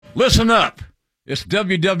Listen up. It's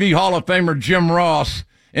WWE Hall of Famer Jim Ross,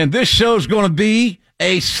 and this show's going to be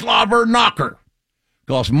a slobber knocker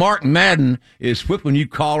because Mark Madden is whipping you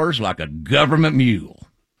callers like a government mule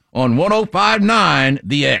on 105.9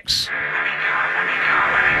 The X.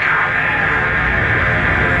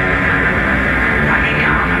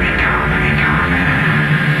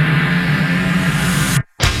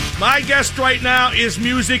 My guest right now is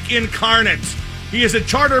Music Incarnate. He is a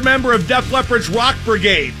charter member of Def Leppard's Rock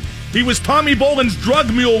Brigade. He was Tommy Bolin's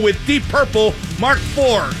drug mule with Deep Purple Mark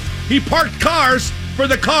IV. He parked cars for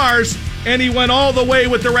the Cars, and he went all the way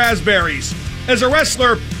with the Raspberries. As a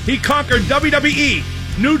wrestler, he conquered WWE,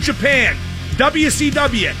 New Japan,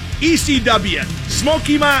 WCW, ECW,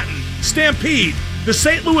 Smoky Mountain, Stampede, the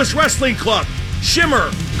St. Louis Wrestling Club,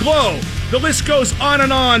 Shimmer, Glow. The list goes on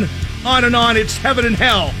and on, on and on. It's heaven and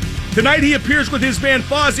hell. Tonight he appears with his band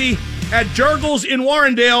Fozzy at Jurgles in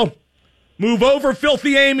Warrendale. Move over,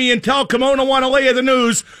 Filthy Amy, and tell Kimona Wanalea the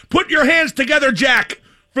news. Put your hands together, Jack,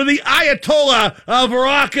 for the Ayatollah of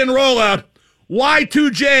rock and rolla,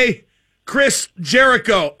 Y2J, Chris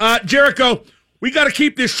Jericho. Jericho, we got to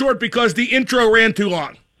keep this short because the intro ran too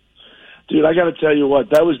long. Dude, I got to tell you what,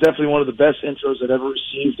 that was definitely one of the best intros I've ever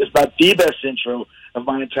received. If not the best intro of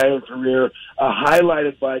my entire career,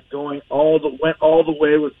 highlighted by went all the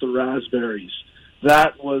way with the Raspberries.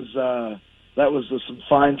 That was some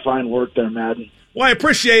fine work there, Madden. Well, I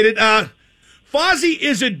appreciate it. Fozzy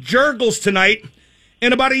is at Jurgles tonight,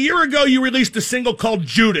 and about a year ago you released a single called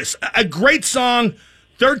Judas. A great song,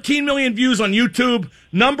 13 million views on YouTube,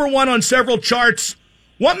 #1 on several charts.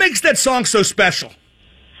 What makes that song so special?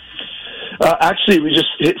 Actually, we just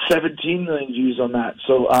hit 17 million views on that.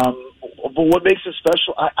 So, but what makes it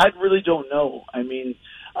special? I really don't know. I mean,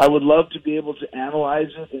 I would love to be able to analyze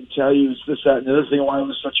it and tell you this, that, and the other thing, why it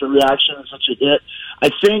was such a reaction and such a hit. I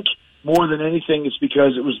think more than anything, it's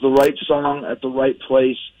because it was the right song at the right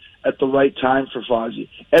place at the right time for Fozzy.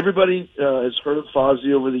 Everybody has heard of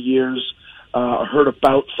Fozzy over the years, heard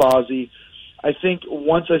about Fozzy. I think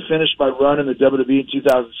once I finished my run in the WWE in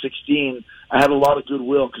 2016, I had a lot of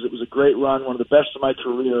goodwill because it was a great run, one of the best of my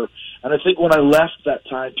career. And I think when I left that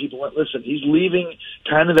time, people went, listen, he's leaving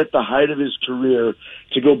kind of at the height of his career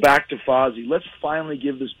to go back to Fozzy. Let's finally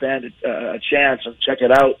give this band a chance and check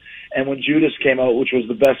it out. And when Judas came out, which was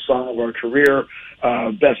the best song of our career,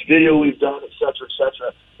 best video we've done, et cetera,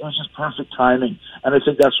 it was just perfect timing. And I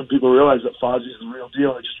think that's when people realized that Fozzy's the real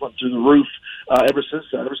deal. It just went through the roof ever since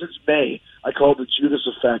then. Ever since May, I call it the Judas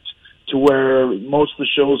effect, to where most of the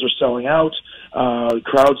shows are selling out,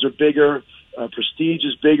 crowds are bigger, prestige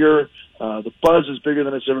is bigger, the buzz is bigger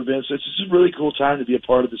than it's ever been. So it's just a really cool time to be a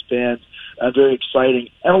part of this band, very exciting,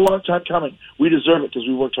 and a long time coming. We deserve it because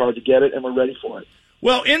we worked hard to get it, and we're ready for it.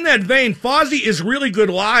 Well, in that vein, Fozzy is really good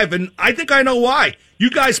live, and I think I know why. You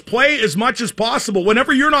guys play as much as possible.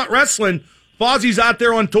 Whenever you're not wrestling, Fozzy's out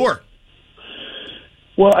there on tour.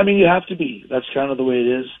 Well, I mean, you have to be. That's kind of the way it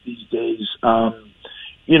is these days.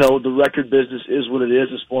 You know, the record business is what it is.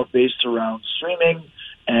 It's more based around streaming,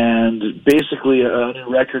 and basically a new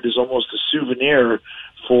record is almost a souvenir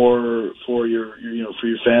for your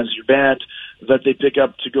fans, your band, that they pick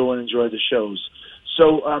up to go and enjoy the shows.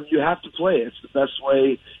 So you have to play. It's the best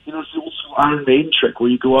way. You know, it's the old school Iron Maiden trick where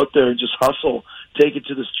you go out there and just hustle, take it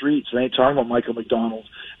to the streets. And I ain't talking about Michael McDonald,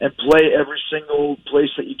 and play every single place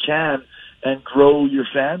that you can and grow your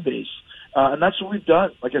fan base. And that's what we've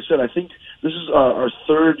done. Like I said, I think this is our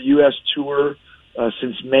third U.S. tour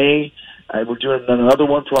since May. We're doing another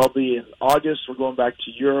one probably in August. We're going back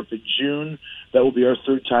to Europe in June. That will be our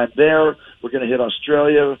third time there. We're going to hit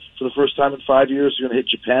Australia for the first time in 5 years. We're going to hit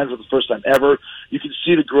Japan for the first time ever. You can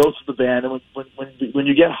see the growth of the band. And when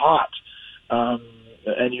you get hot,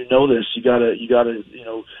 and you know this, you gotta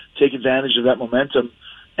take advantage of that momentum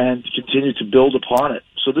and continue to build upon it.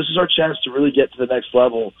 So this is our chance to really get to the next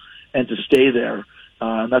level and to stay there.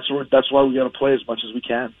 And that's why we got to play as much as we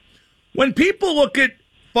can. When people look at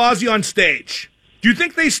Fozzy on stage, do you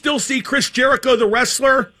think they still see Chris Jericho the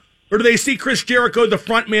wrestler, or do they see Chris Jericho the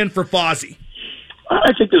frontman for Fozzy?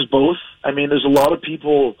 I think there's both. I mean, there's a lot of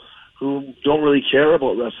people who don't really care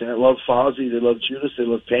about wrestling. They love Fozzy, they love Judas, they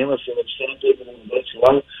love Painless, they love Sandpaper, they love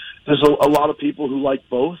Vince. There's a lot of people who like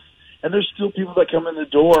both, and there's still people that come in the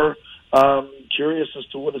door curious as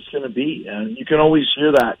to what it's going to be, and you can always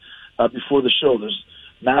hear that before the show. There's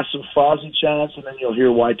massive Fozzy chants, and then you'll hear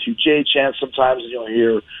Y2J chants sometimes, and you'll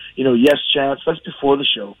hear, Yes chants. That's before the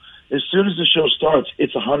show. As soon as the show starts,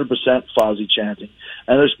 it's 100% Fozzy chanting.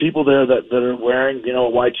 And there's people there that are wearing, a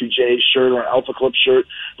Y2J shirt or an Alpha Club shirt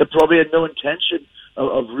that probably had no intention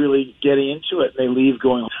of really getting into it. And they leave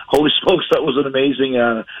going, holy smokes, that was an amazing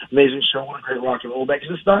show. What a great rock and roll band.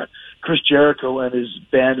 Because it's not Chris Jericho and his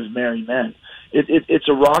band of merry men. It's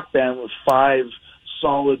a rock band with 5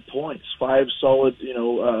 solid points, 5 solid,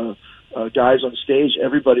 guys on stage.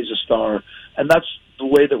 Everybody's a star. And that's the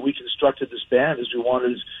way that we constructed this band, is we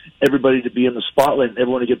wanted everybody to be in the spotlight and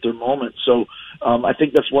everyone to get their moment. So I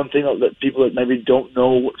think that's one thing that people that maybe don't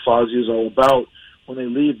know what Fozzy is all about, when they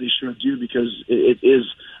leave, they sure do, because it is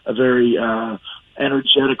a very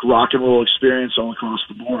energetic rock and roll experience all across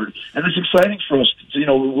the board. And it's exciting for us.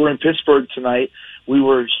 We're in Pittsburgh tonight. We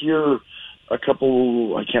were here I can't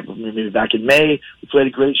remember, maybe back in May. We played a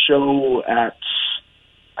great show at,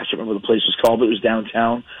 I can't remember what the place was called, but it was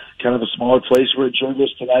downtown, kind of a smaller place. We're at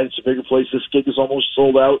Jervis tonight. It's a bigger place. This gig is almost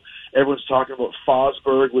sold out. Everyone's talking about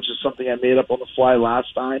Fosberg, which is something I made up on the fly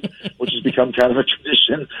last time, which has become kind of a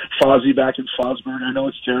tradition. Fozzy back in Fosberg. I know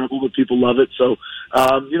it's terrible, but people love it. So,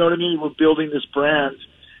 you know what I mean? We're building this brand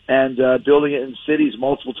and building it in cities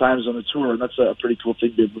multiple times on the tour, and that's a pretty cool thing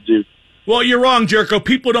to be able to do. Well, you're wrong, Jericho.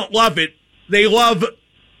 People don't love it. They love it.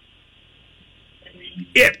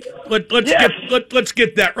 Let's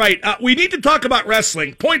get that right. We need to talk about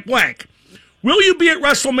wrestling. Point blank. Will you be at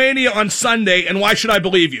WrestleMania on Sunday, and why should I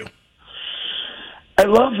believe you? I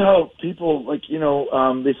love how people,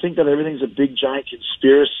 they think that everything's a big, giant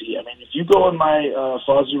conspiracy. I mean, if you go on my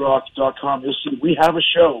FozzyRock.com, you'll see we have a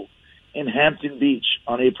show in Hampton Beach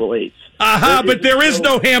on April 8th. But there is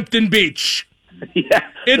no Hampton Beach. Yeah.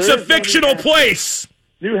 It's a fictional place.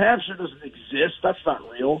 New Hampshire doesn't exist. That's not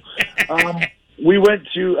real. We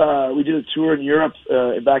did a tour in Europe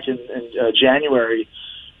back in January,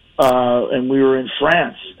 and we were in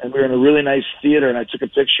France, and we were in a really nice theater, and I took a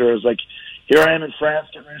picture. I was like, here I am in France,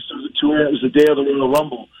 getting ready to start the tour. It was the day of the Royal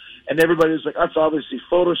Rumble. And everybody was like, that's obviously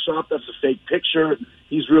Photoshop. That's a fake picture.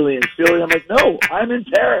 He's really in Philly. I'm like, no, I'm in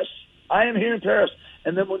Paris. I am here in Paris.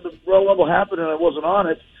 And then when the Royal Rumble happened and I wasn't on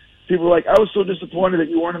it, people were like, I was so disappointed that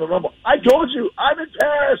you weren't in the Rumble. I told you, I'm in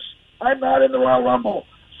Paris. I'm not in the Royal Rumble.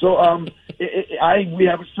 So we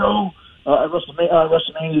have a show at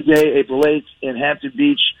WrestleMania Day, April 8th, in Hampton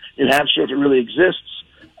Beach, New Hampshire, if it really exists.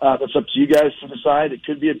 That's up to you guys to decide. It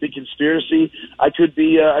could be a big conspiracy. I could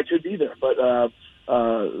be there. But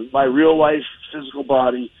my real life physical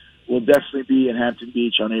body will definitely be in Hampton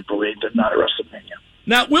Beach on April 8th and not at WrestleMania.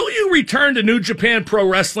 Now, will you return to New Japan Pro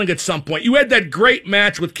Wrestling at some point? You had that great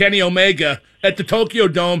match with Kenny Omega at the Tokyo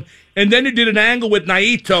Dome, and then you did an angle with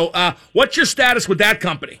Naito. What's your status with that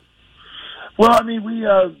company? Well, I mean, we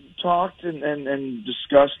talked and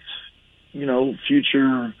discussed,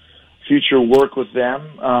 future work with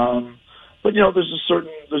them. But there's a certain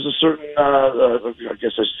I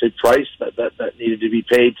guess I should say price that needed to be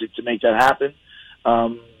paid to make that happen.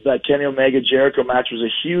 That Kenny Omega Jericho match was a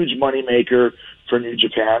huge moneymaker for New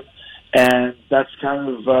Japan, and that's kind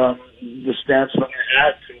of the stance that I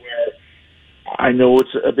had, to where I know it's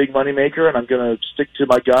a big moneymaker, and I'm going to stick to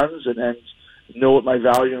my guns and know what my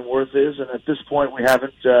value and worth is. And at this point, we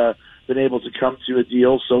haven't been able to come to a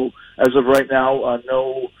deal. So as of right now,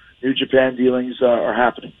 no New Japan dealings are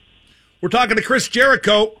happening. We're talking to Chris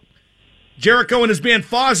Jericho. Jericho and his band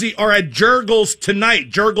Fozzy are at Jurgles tonight.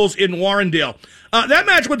 Jurgles in Warrendale. That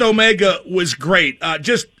match with Omega was great.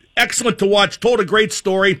 Just excellent to watch. Told a great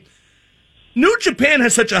story. New Japan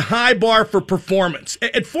has such a high bar for performance.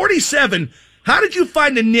 At 47, how did you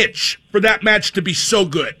find a niche for that match to be so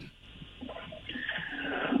good?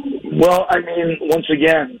 Well, I mean, once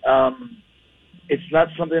again, it's not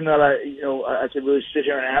something that I could really sit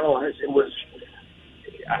here and analyze. It was.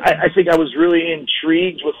 I think I was really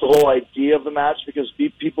intrigued with the whole idea of the match because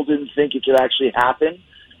people didn't think it could actually happen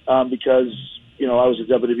because, I was a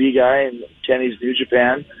WWE guy and Kenny's New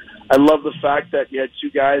Japan. I love the fact that you had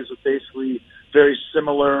two guys with basically very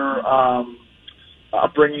similar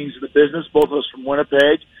upbringings in the business, both of us from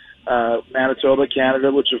Winnipeg, Manitoba,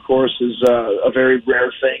 Canada, which, of course, is a very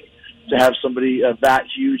rare thing to have somebody that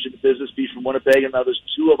huge in the business be from Winnipeg, and now there's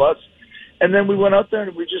two of us. And then we went out there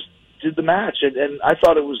and we just did the match, and I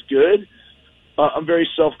thought it was good. I'm very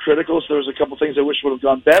self-critical, so there was a couple things I wish would have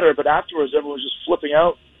gone better, but afterwards everyone was just flipping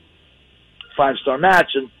out. 5-star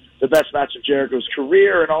match and the best match of Jericho's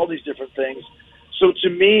career and all these different things. So to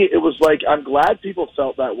me, it was like, I'm glad people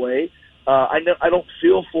felt that way. I don't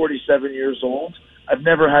feel 47 years old. I've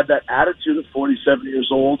never had that attitude of 47 years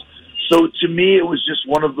old. So to me, it was just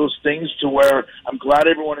one of those things to where I'm glad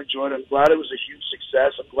everyone enjoyed it. I'm glad it was a huge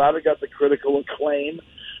success. I'm glad it got the critical acclaim.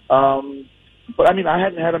 But I mean, I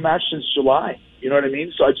hadn't had a match since July. You know what I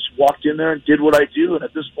mean? So I just walked in there and did what I do. And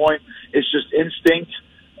at this point, it's just instinct,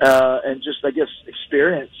 and just, I guess,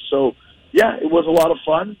 experience. So yeah, it was a lot of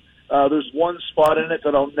fun. There's one spot in it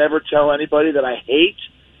that I'll never tell anybody that I hate.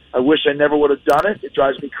 I wish I never would have done it. It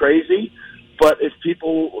drives me crazy. But if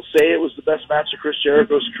people say it was the best match of Chris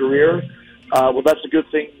Jericho's career, well, that's a good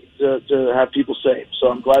thing to have people say. So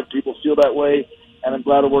I'm glad people feel that way, and I'm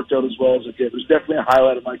glad it worked out as well as it did. It was definitely a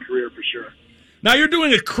highlight of my career for sure. Now you're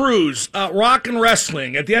doing a cruise, Rock and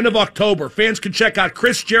Wrestling, at the end of October. Fans can check out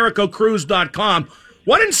ChrisJerichoCruise.com.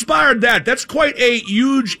 What inspired that? That's quite a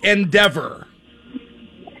huge endeavor.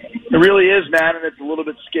 It really is, man, and it's a little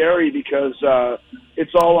bit scary because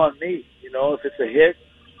it's all on me. You know, if it's a hit,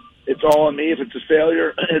 it's all on me. If it's a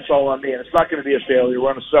failure, it's all on me. And it's not going to be a failure.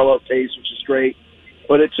 We're on a sellout pace, which is great.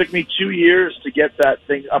 But it took me 2 years to get that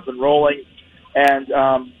thing up and rolling. And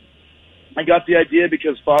I got the idea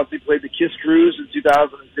because Fozzy played the Kiss Cruise in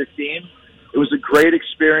 2015. It was a great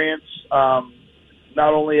experience,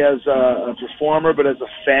 not only as a performer, but as a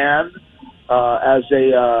fan, as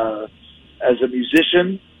a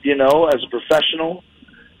musician, you know, as a professional.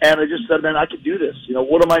 And I just said, man, I could do this. You know,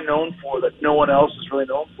 what am I known for that no one else is really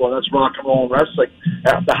known for? That's rock and roll and wrestling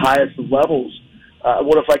at the highest of levels.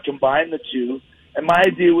 What if I combine the two? And my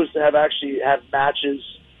idea was to have matches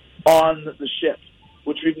on the ship,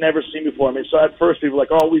 which we've never seen before. I mean, so at first people were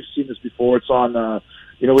like, oh, we've seen this before. It's on,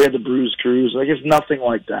 we had the Bruise Cruise. Like, it's nothing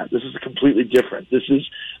like that. This is completely different. This is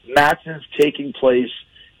matches taking place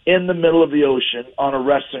in the middle of the ocean on a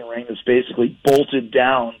wrestling ring that's basically bolted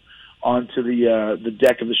down onto the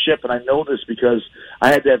deck of the ship. And I know this because I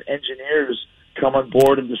had to have engineers come on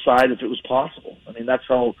board and decide if it was possible. I mean, that's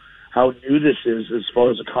how new this is as far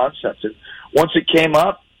as a concept. And once it came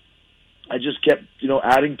up, I just kept,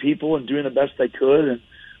 adding people and doing the best I could.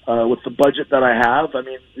 And with the budget that I have, I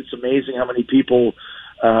mean, it's amazing how many people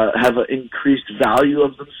have an increased value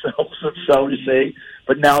of themselves, shall we say.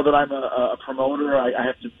 But now that I'm a promoter, I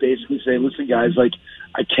have to basically say, listen, guys, like,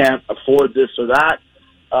 I can't afford this or that.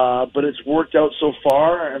 But it's worked out so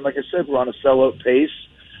far. And like I said, we're on a sellout pace,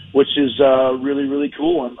 which is really, really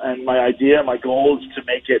cool. And my goal is to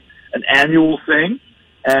make it an annual thing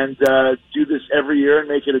and do this every year and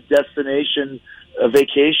make it a destination, a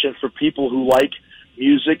vacation for people who like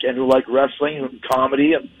music and who like wrestling and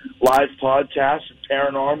comedy and live podcasts and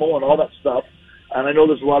paranormal and all that stuff. And I know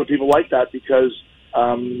there's a lot of people like that because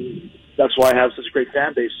that's why I have such a great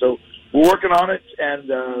fan base. So we're working on it, and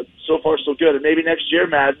so far so good. And maybe next year,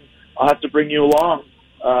 Madden, I'll have to bring you along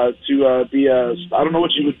to be a, I don't know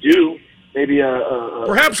what you would do, maybe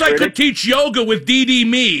perhaps I could teach yoga with DD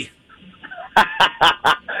Me.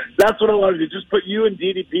 That's what I want to do. Just put you and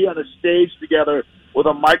DDP on a stage together with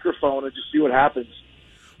a microphone and just see what happens.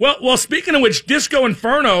 Well, speaking of which, Disco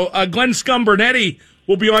Inferno, Glenn Scumbernetti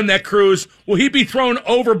will be on that cruise. Will he be thrown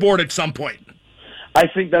overboard at some point? I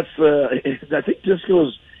think I think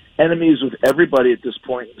Disco's enemies with everybody at this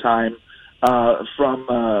point in time, from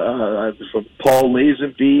Paul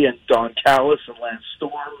Lazenby and Don Callis and Lance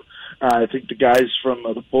Storm. I think the guys from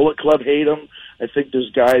the Bullet Club hate him. I think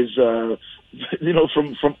there's guys,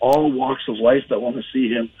 from all walks of life that want to see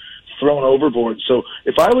him thrown overboard. So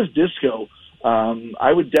if I was Disco,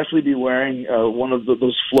 I would definitely be wearing one of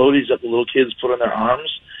those floaties that the little kids put on their arms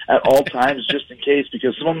at all times, just in case,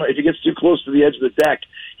 because if he gets too close to the edge of the deck,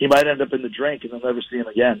 he might end up in the drink and they'll never see him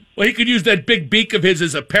again. Well, he could use that big beak of his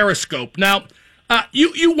as a periscope. Now,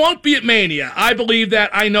 you won't be at Mania. I believe that.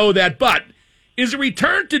 I know that. But is a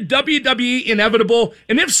return to WWE inevitable?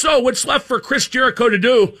 And if so, what's left for Chris Jericho to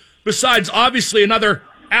do besides, obviously, another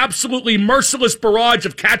absolutely merciless barrage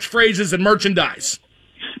of catchphrases and merchandise?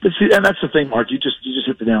 But see, and that's the thing, Mark. You just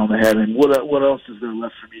hit the nail on the head. And what else is there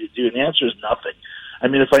left for me to do? And the answer is nothing. I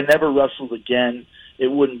mean, if I never wrestled again, it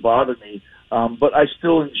wouldn't bother me. But I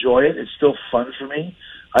still enjoy it. It's still fun for me.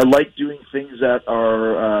 I like doing things that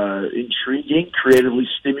are intriguing, creatively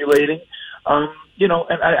stimulating. And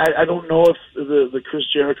I don't know if the Chris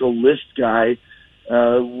Jericho list guy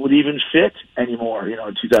would even fit anymore, in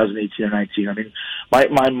 2018 or 19. I mean,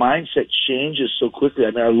 my mindset changes so quickly.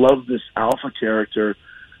 I mean, I love this Alpha character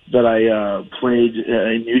that I played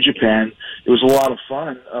in New Japan. It was a lot of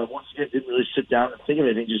fun. Once again, didn't really sit down and think of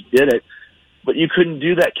anything, just did it. But you couldn't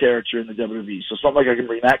do that character in the WWE, so it's not like I can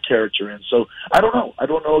bring that character in. So I don't know. I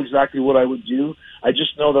don't know exactly what I would do. I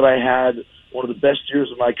just know that I had one of the best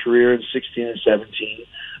years of my career in 16 and 17.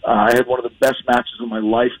 I had one of the best matches of my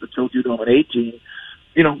life at the Tokyo Dome in 18.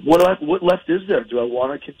 What left is there? Do I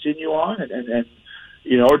want to continue on and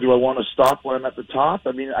or do I want to stop when I'm at the top?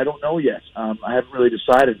 I mean, I don't know yet. I haven't really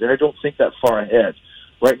decided, and I don't think that far ahead.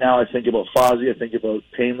 Right now, I think about Fozzy. I think about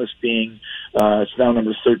Painless being, it's now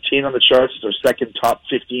number 13 on the charts. It's our second top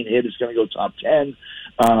 15 hit. It's going to go top 10.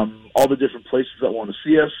 All the different places that want to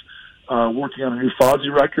see us. working on a new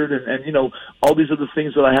Fozzy record, and all these other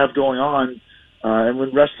things that I have going on. And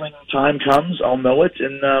when wrestling time comes, I'll know it.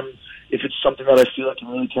 And if it's something that I feel I can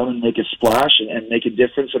really come and make a splash and make a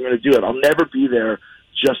difference, I'm going to do it. I'll never be there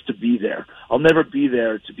just to be there. I'll never be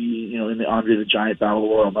there to be, in the Andre the Giant Battle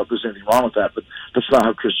Royal. Not that there's anything wrong with that, but that's not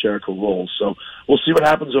how Chris Jericho rolls. So we'll see what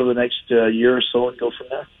happens over the next year or so and go from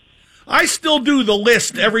there. I still do the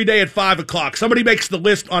list every day at 5 o'clock. Somebody makes the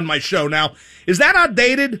list on my show. Now, is that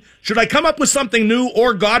outdated? Should I come up with something new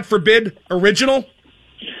or, God forbid, original?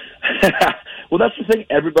 Well, that's the thing.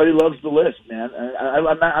 Everybody loves the list, man.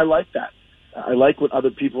 I like that. I like when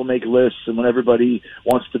other people make lists and when everybody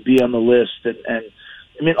wants to be on the list. And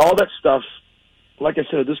I mean, all that stuff, like I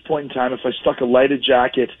said, at this point in time, if I stuck a lighted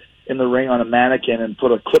jacket in the ring on a mannequin and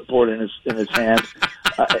put a clipboard in his hand,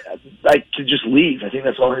 I could just leave. I think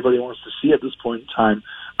that's all anybody wants to see at this point in time.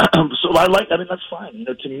 So that's fine.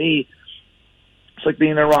 To me, it's like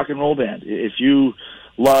being in a rock and roll band. If you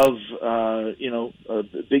love,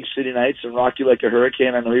 Big City Nights and Rock You Like a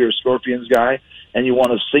Hurricane, I know you're a Scorpions guy, and you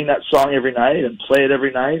want to sing that song every night and play it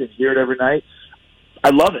every night and hear it every night, I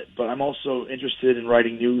love it. But I'm also interested in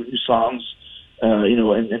writing new songs,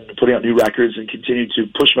 and putting out new records and continue to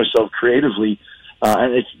push myself creatively.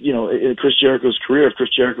 And if, in Chris Jericho's career, if Chris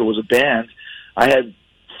Jericho was a band, I had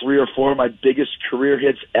 3 or 4 of my biggest career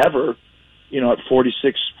hits ever, at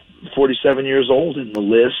 46, 47 years old, in The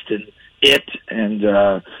List and It and,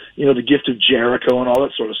 The Gift of Jericho and all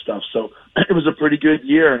that sort of stuff. So it was a pretty good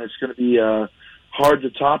year, and it's going to be hard to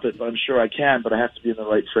top it, but I'm sure I can, but I have to be in the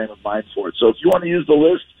right frame of mind for it. So if you want to use The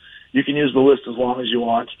List, you can use The List as long as you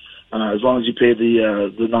want, as long as you pay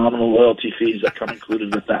the nominal loyalty fees that come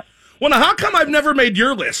included with that. Well, now, how come I've never made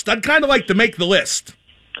your list? I'd kind of like to make the list.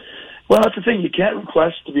 Well, that's the thing. You can't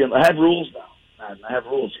request to be on. I have rules now. I have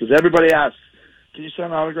rules because everybody asks, can you sign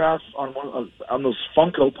an autograph on those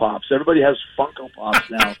Funko Pops? Everybody has Funko Pops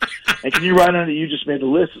now. And can you write on it, you just made the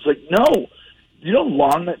list? It's like, no. You know how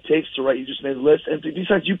long that takes to write you just made the list? And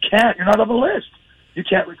besides, you can't. You're not on the list. You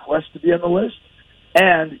can't request to be on the list.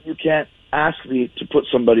 And you can't ask me to put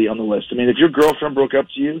somebody on the list. I mean, if your girlfriend broke up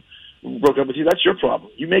with you, that's your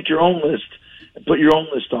problem. You make your own list and put your own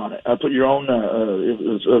list on it. Put your own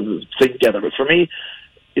thing together. But for me,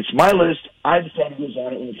 it's my list. I decide who's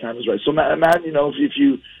on it when the time is right. So, Matt, if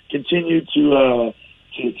you continue to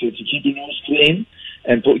keep your nose clean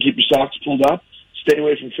and keep your socks pulled up, stay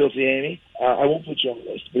away from Filthy Amy, I won't put you on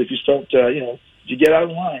the list. But if you start, if you get out of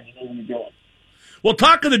line, you know where you're going. Well,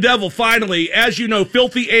 talk of the devil, finally, as you know,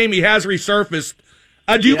 Filthy Amy has resurfaced.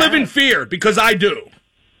 Do you live in fear? Because I do.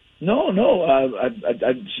 No.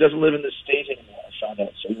 She doesn't live in this state anymore, I found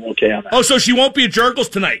out, so we're okay on that. Oh, so she won't be at Jurgles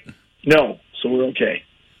tonight? No, so we're okay.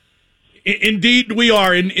 Indeed, we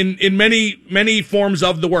are in many, many forms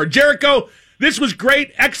of the word. Jericho, this was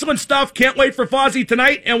great. Excellent stuff. Can't wait for Fozzy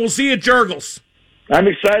tonight, and we'll see you at Jurgles. I'm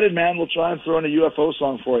excited, man. We'll try and throw in a UFO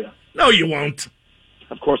song for you. No, you won't.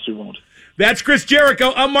 Of course we won't. That's Chris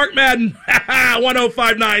Jericho. I'm Mark Madden.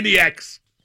 105.9 The X.